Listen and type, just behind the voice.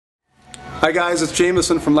Hi guys, it's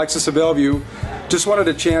Jamison from Lexus of Bellevue. Just wanted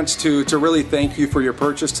a chance to really thank you for your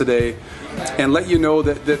purchase today and let you know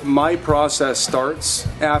that my process starts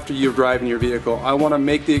after you're driving your vehicle. I want to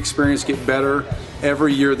make the experience get better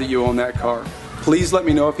every year that you own that car. Please let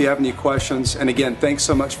me know if you have any questions, and again, thanks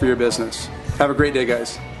so much for your business. Have a great day,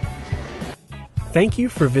 guys. Thank you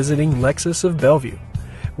for visiting Lexus of Bellevue.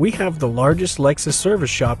 We have the largest Lexus service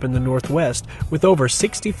shop in the Northwest with over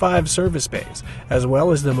 65 service bays, as well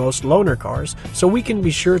as the most loaner cars, so we can be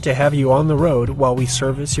sure to have you on the road while we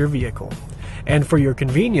service your vehicle. And for your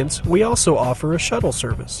convenience, we also offer a shuttle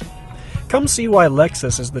service. Come see why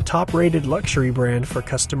Lexus is the top-rated luxury brand for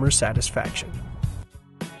customer satisfaction.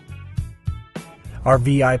 Our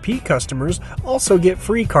VIP customers also get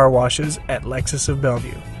free car washes at Lexus of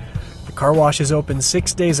Bellevue. The car wash is open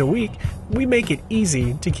 6 days a week. We make it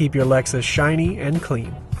easy to keep your Lexus shiny and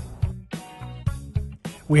clean.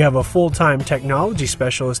 We have a full-time technology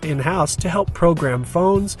specialist in-house to help program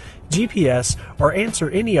phones, GPS, or answer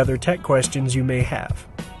any other tech questions you may have.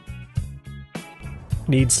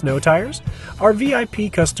 Need snow tires? Our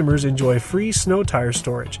VIP customers enjoy free snow tire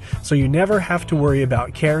storage, so you never have to worry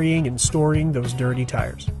about carrying and storing those dirty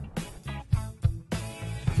tires.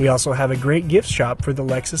 We also have a great gift shop for the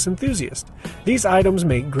Lexus enthusiast. These items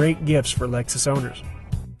make great gifts for Lexus owners.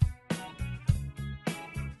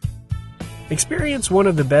 Experience one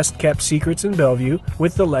of the best kept secrets in Bellevue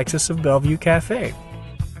with the Lexus of Bellevue Cafe.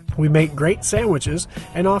 We make great sandwiches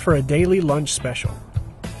and offer a daily lunch special.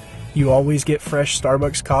 You always get fresh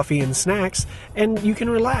Starbucks coffee and snacks, and you can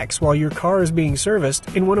relax while your car is being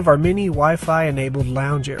serviced in one of our many Wi-Fi enabled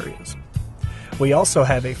lounge areas. We also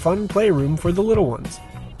have a fun playroom for the little ones.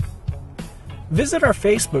 Visit our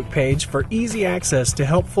Facebook page for easy access to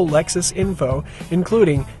helpful Lexus info,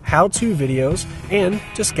 including how-to videos and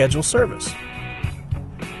to schedule service.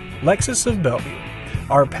 Lexus of Bellevue.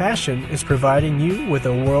 Our passion is providing you with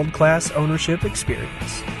a world-class ownership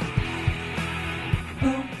experience.